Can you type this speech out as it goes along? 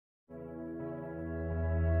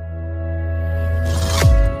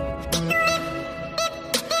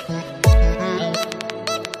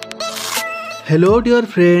Hello dear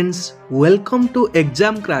friends, welcome to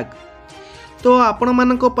exam crack. तो आपण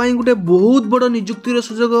मानक पई गुटे बहुत बड़ नियुक्तिर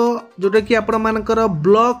सुजोग जोटा कि आपण मानकर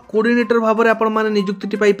ब्लॉक कोऑर्डिनेटर भाव में आपण माने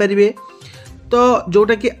नियुक्ति पाई परिबे। तो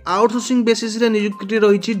जोटा कि आउटसोर्सिंग बेसिस रे नियुक्ति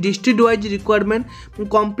रही डिस्ट्रिक्ट वाइज रिक्वायरमेंट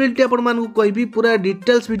कंप्लीटली आपण मानक कहबी पूरा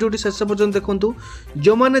डिटेल्स वीडियो शेष पर्यंत देखंतु।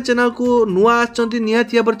 जो माने चैनल को नुआ आछंती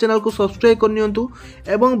निहाती भाव चैनल को सब्सक्राइब करनियंतु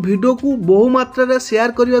एवं वीडियो को बहु मात्रा रे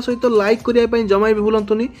शेयर करबा सहित लाइक करिया पई जमा भी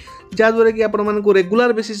भूलंतुनी, जहाँद्वारा कि आपण मानक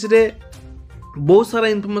रेगुलर बेसिस रे बहुत सारा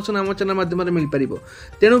इनफॉरमेशन आम चैनल माध्यम मिल पार।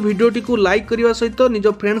 तेणु वीडियोटी को लाइक करने सहित निज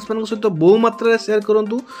फ्रेंड्स मान सहित बहु मात्रा शेयर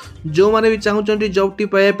करूँ जो मैंने भी चाहूँगी जॉबटी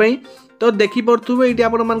पाइबापी। तो देखिपे ये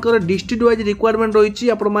आपर डिस्ट्रिक्ट वाइज रिक्वायरमेंट रही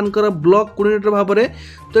आपर ब्लॉक कोऑर्डिनेटर भाव में।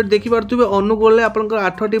 तो देखिपे अनुगुल आपर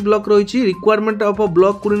 8टी ब्लॉक रही requirement of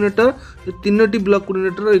block coordinator, 3टी block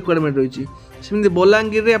coordinator requirement रही। सेमती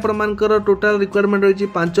बलांगीर रे आपर टोटाल रिक्वायरमेंट रही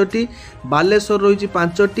 5टी, बालेश्वर रही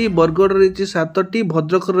 5टी, बरगढ़ रही 7टी,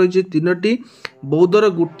 भद्रक रही 3टी, बौद्धर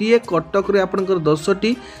गोटे, कटक रे आपर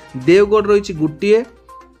 10टी, देवगढ़ रही गोटे,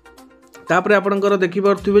 तापर आपणकर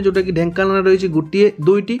देखिपे जोटा कि ढेंकानाल रही गोटे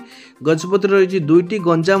 2टी, गजपति रही 2टी,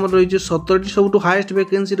 गंजाम रही 17टी, सबुठ हाईएस्ट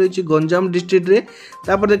वैकेंसी रही गंजाम डिस्ट्रिक्ट रे।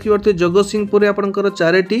 तापर देखिपे जगतसिंहपुर आपणकर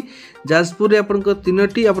 4टी, जाजपुर आपणकर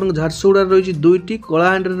 3टी, आपन झारसुगुड़ा रही 2टी,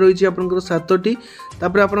 कलाहांडी रही आपणकर 7टी,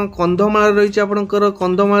 तापर आपन कंधमाल रही आपणकर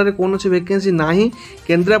कंधमाल रे कोनोसी वैकेंसी नाही,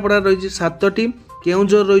 केन्द्रापड़ा रही 7टी,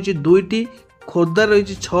 केउंझर रही 2टी, खोर्धा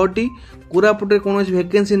रही 6टी, कोरापुट कौन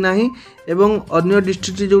वैकेंसी नाही एवं अन्य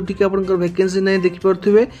डिस्ट्रिक्ट जोटी कि आपन वैकेंसी नहीं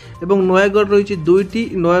देखिपे। एवं नयगढ़ रही 2टी,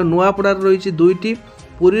 नुआपड़ा रही 2टी,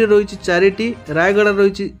 पुरी रही 4टी, रायगढ़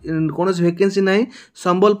रही कौन वैकेंसी नहीं,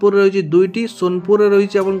 संबलपुर रही 2टी, सोनपुर रही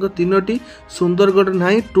आप 3टी, सुंदरगढ़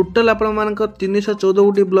ना। टोटाल आपण 314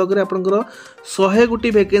 गोटी ब्लॉक रे आपन 100 गोटी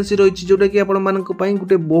वैकेंसी रही जोटा कि आपण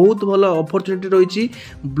गोटे बहुत भल अपॉर्चुनिटी रही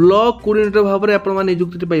ब्लॉक कोऑर्डिनेटर भाव में आपण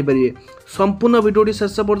नियुक्ति पाइपर। संपूर्ण वीडियोटी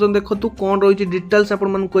शेष पर्यटन देखु कौन रही डिटेल्स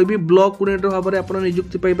आपण कहबी। ब्लॉक कोऑर्डिनेटर भाव में आप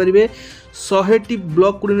नियुक्ति पाइपर। 100टी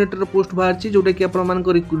ब्लॉक कोऑर्डिनेटर पोस्ट बाहर जोटा कि आपण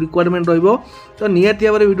रिक्वायरमेंट रहिबो। तो निहाती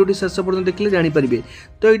भाव में वीडियोटी शेष पर्यटन देखले जानीपारे।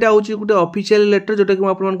 तो यहाँ हूँ गोटे ऑफिशियल लेटर जोटा कि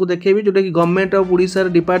आपको देखेबी, जोटा कि गवर्नमेंट ऑफ ओडिशा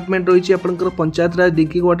डिपार्टमेंट रही आपंकर पंचायत राज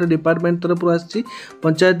ड्रिंकिंग वाटर डिपार्टमेंट तरफ आसी,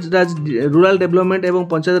 पंचायत राज रूरल डेवलपमेंट एवं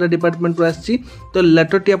पंचायत राज डिपार्टमेंट आसी। तो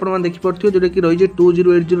लेटरटी आप देखिपे जोटा कि रही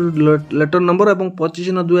 2080 लेटर नंबर और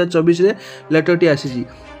 25/9/2024 लेटरटी आसी।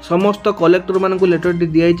 समस्त कलेक्टर मान लेटरटी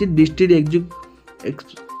दिखाई district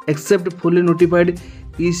accept fully notified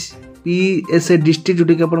PSA district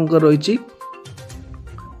जोटा कि आप रही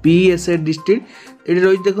पीएसए डिस्ट्रिक्ट। ये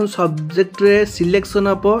रही देख सब्जेक्ट रे selection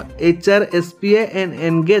of HR SPA and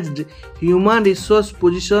engaged human resource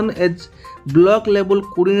position H block level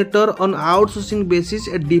coordinator on outsourcing basis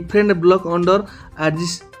a different block under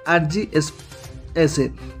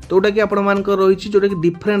आरजीएसए। जोटा कि आपण रही जोटा कि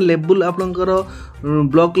डिफरेंट लेवल आपंकर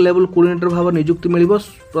ब्लॉक लेवल कोऑर्डिनेटर भाव नियुक्ति मिल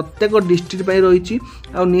प्रत्येक डिस्ट्रिक्ट रही।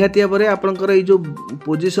 आ निहाती भाव में आपंकर जो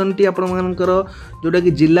पोजिशन टी आपंकर जोटा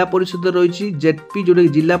कि जिला परिषद रही जेडपी जोटा कि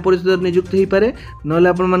जिला परिषद नियुक्ति हो पारे, ना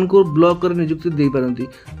आपण ब्लॉक नियुक्ति दे पारती।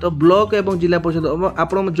 तो ब्लॉक एवं जिला परिषद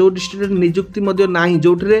आप जो डिस्ट्रिक्ट नियुक्ति ना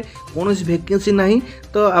जो कौन वैकेंसी ना,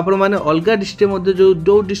 तो आपण मैंने अलग डिस्ट्रिक्ट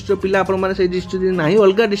जो डिस्ट्रिक्ट पिला से डिस्ट्रिक्ट ना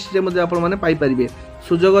अलग डिस्ट्रिक्ट आपरे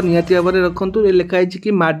सुजोग निहाती भाव में रखु। लिखाई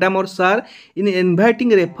कि मैडम और सार इन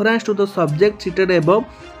inviting reference to the subject seated above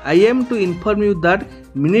I am to inform you that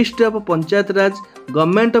Ministry of Panchayat Raj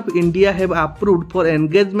Government of India have approved for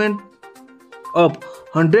engagement of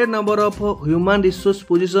 100 number of human resource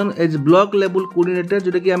position as block level coordinator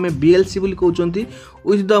जोटा कि आम BLC बोली कहते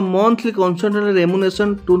with the monthly consultant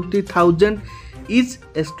remuneration 20,000 is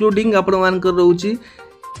excluding आपण रोची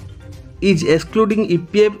is excluding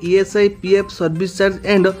EPF, ESI, PF, service charge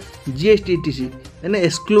and GST etc. यानी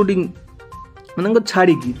excluding मान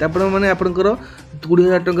छाड़ी मैंने आपंकर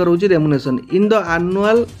 20,000 टंका रोचे remuneration in the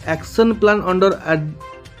annual action plan under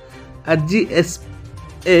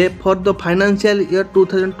RGSA for the financial year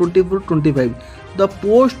 2024-25. The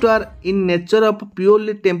posts are in nature of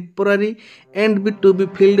purely temporary and to be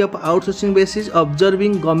filled of outsourcing basis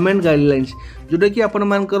observing government guidelines. जोटा कि आपण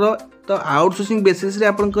मानकर तो आउटसोर्सिंग बेसिस रे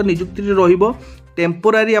आपनकर नियुक्ति रहिबो।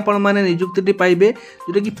 Temporary आपण माने नियुक्ति पाइबे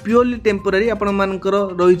जोटा कि प्योरली टेम्पोरारी आपण मानकर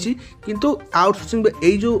रही, किंतु आउटसोर्सिंग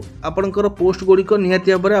ए जो आपनकर पोस्ट गुड़िक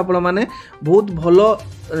निहाती भाव में आपण माने बहुत भलो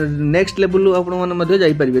नेक्स्ट लेवल आपण माने मध्ये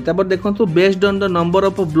जाई परिबे। तापर देखंतु based on the number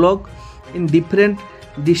of block in different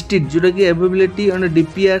district जोटा कि availability on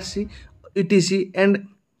DPRC ETC and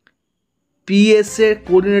PSA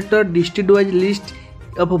coordinator district wise list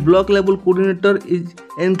of block level coordinator is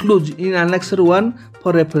included in Annexure 1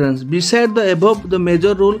 for reference. Beside the above, the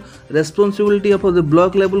major role responsibility of the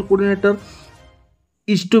block level coordinator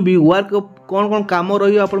is to be work कौन कौन कम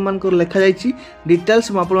रही लिखा जाइए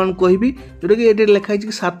details मुझे कहबी जोटा कि ये लिखाई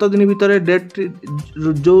कि 7 दिन भितर डेट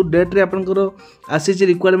जो डेट्रे आपंकर आसी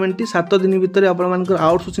रिक्वायरमेंट 7 दिन भितर आपर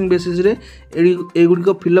आउटसोर्सिंग बेसिस एगुड़िक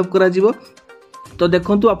फिलअप करा तो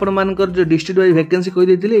देखो आपर जो डिस्ट्रिक्ट वाइज वैकेंसी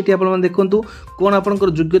कहीदे ये आप देखो कौन आपर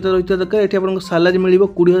योग्यता रही दरकार ये आप सालारी मिल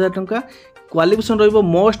 20,000 टंका क्वालिफिकेशन रही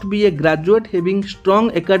must be A graduate having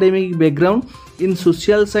strong academic background in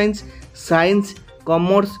social science science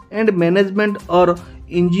commerce and management और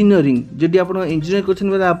इंजीनियरिंग जदि आप इंजीनियर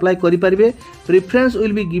क्वेश्चन अप्लाई करेंगे preference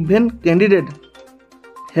will be given candidate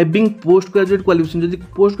having post graduate qualification जदि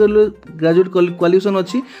पोस्ट ग्रेजुएट क्वालिफिकेशन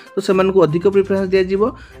अच्छी तो से अधिक preference दिज्व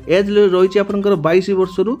as रही आपंकर 22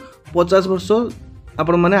 वर्ष रु 50 वर्ष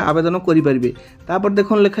आपण मैंने आवेदन करेंगे तापर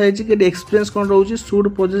देख लिखाई कि एक्सपीरियंस कौन रोचे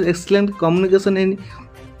should poses excellent communication in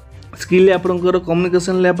skill आपंकर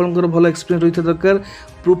कम्युनिकेशन आपंकर भल एक्सपीरियंस रही दरकार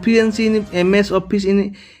proficiency in MS office in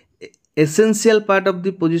essential part of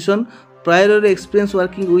the position prior experience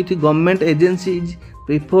working with government agency is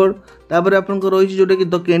preferred तापर आपंकर रही जोटा कि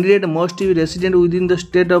the candidate must be resident with in the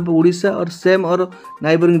state of Odisha और सेम और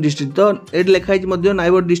नाइबरिंग डिस्ट्रिक्ट तो ये लिखाई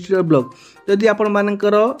नाइबर डिस्ट्रिक्ट और ब्लॉक जदि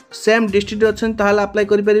आपंकर सेम डिस्ट्रिक्ट अच्छे अप्लाई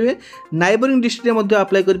करेंगे नाइबरिंग डिस्ट्रिक्ट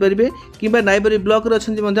अप्लाई करेंगे कि नाइबरिंग ब्लॉक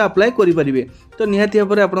अच्छे अप्लाई करेंगे तो निहाती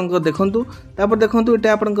भाव में आप देखूँ देखूँ ये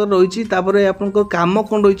आपंकर रही आपंकर कम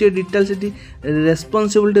कौन रही है details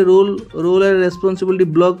responsibility role and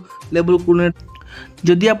responsibility block level coordinator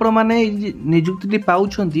जदि आपण माने नियुक्ति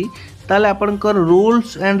पाउछंती ताले आपनकर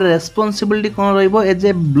रोल्स एंड रेस्पॉन्सिबिलिटी कौन रहिबो as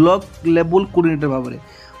a block level coordinator भाव में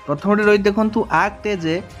प्रथम रही देखंतु act as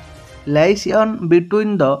a licence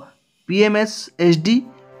between the PMS SD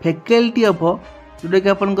faculty of जोटा कि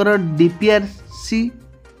आपनकर DPRC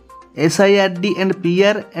SIRD and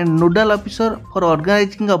PR and nodal officer for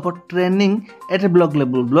organizing of training at block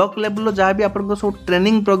level जहाँ भी आपन सब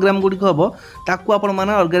ट्रेनिंग प्रोग्राम गुड़िक हम ताकू आपण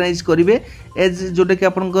मैंने ऑर्गेनाइज करेंगे एज जोटा कि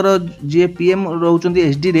आपंकर जी PM रोच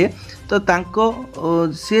SD रे तो तांको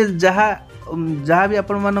सी जहाँ भी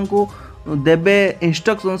आपण मानू देवे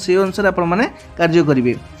इंस्ट्रक्शन से अनुसार आपण मैंने कार्य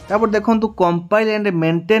करेंगे तापर देखो compile and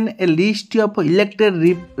maintain A list of elected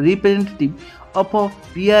representative of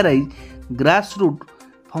PRI grassroot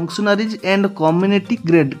functionaries and community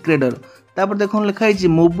credere तापर देखो लिखाई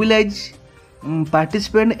mobilise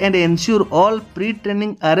participant and ensure all pre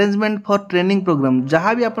training arrangement for training programme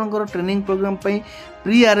जहाँ भी आपंकर ट्रेनिंग प्रोग्राम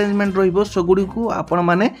प्री अरेंजमेंट रगुड़ी को आपण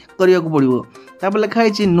मैंने करने को पड़ो तापर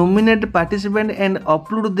लिखाई nominate participant and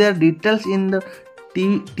upload there details in the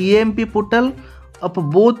TMP portal of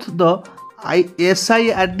both the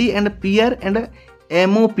SIRD and PR and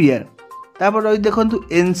MOPR तापर रही देखो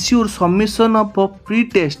ensure submission of pre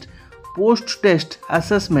test post test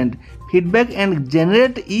assessment feedback and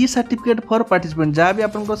generate E certificate for participant जहाँ भी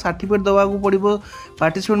आपको certificate देवा पड़ो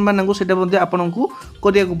participant मानक से आपको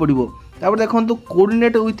करने को पड़ो तापर देखो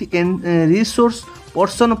coordinate with resource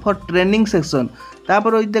person for training section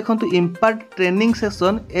तापर रही देखो impart training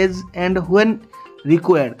section as and when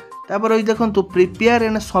required तापर रही देखो prepare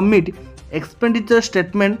and submit expenditure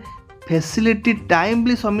statement facility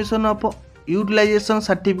timely submission of utilisation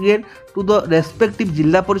certificate to the respective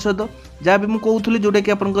जिला परिषद जहाँ भी मुझे कहूली जोटा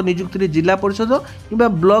कि आप नियुक्ति जिला परिषद कि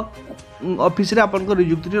ब्लॉक ऑफिस रे आपन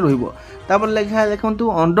नियुक्ति रहा लिखा देखो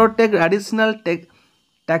undertake additional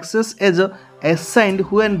taxes as assigned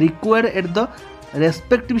when required at the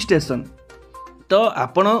respective station तो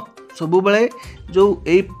आपण सब बेले जो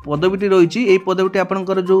यही पदवीटी रही है पदवीटी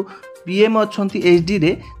आपंकर जो PM अच्छा SD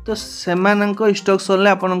रे तो से इंस्ट्रक्शन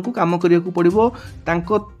आपन को काम करने को पड़ो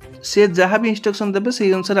से जहाँ भी इंस्ट्रक्शन देवे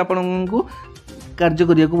से अनुसार आपन को कार्य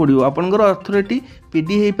करने को पड़ो आपंकर अथॉरिटी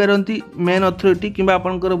PD हो पारती मेन अथॉरिटी कि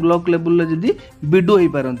आपंकर ब्लॉक लेवल जदि BDO हो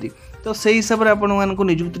पारती तो से हिसाब से आपण को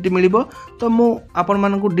नियुक्ति मिल तो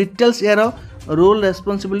मुझे डिटेल्स यार रोल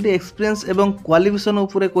रेस्पॉन्सिबिलिटी एक्सपीरियंस एवं क्वालिफिकेशन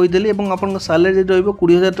उपर कहीदेली आपन सैलरी रही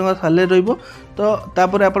 20,000 टका सैलरी रही तो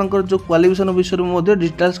तापर आपंकर जो क्वालिफिकेशन विषय में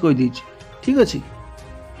डिटेल्स कहीदे ठीक अच्छे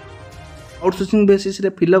आउटसोर्सिंग बेसिस रे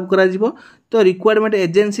फिलअप करा तो रिक्वायरमेंट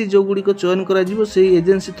एजेंसी जो गुड़िक चयन करा से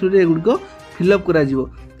एजेंसी थ्रू रे गुड़िक फिलअप करा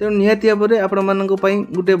तेणु निहाती भाव में आपण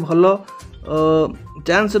गोटे भल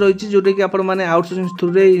चांस रही जोटा कि आपण मैंने आउटसोर्सिंग थ्रू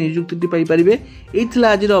रे नियुक्ति पाइपर ये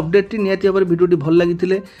आज अपडेट निहाती भाव में भिडियोटी भल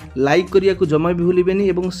लगी लाइक करने को जमा भी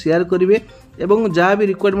भूलें और शेयर करेंगे और जहाँ भी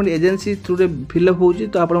रिक्वायरमेंट एजेंसी थ्रू रे फिलअप हो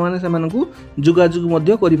तो आपण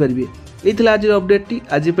जोगाजोग करेंगे ये आज अपडेट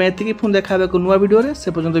आज पुणी देखा नुआ भिडियो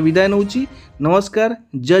से पर्यंत विदाय नौची नमस्कार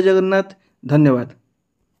जय जगन्नाथ धन्यवाद।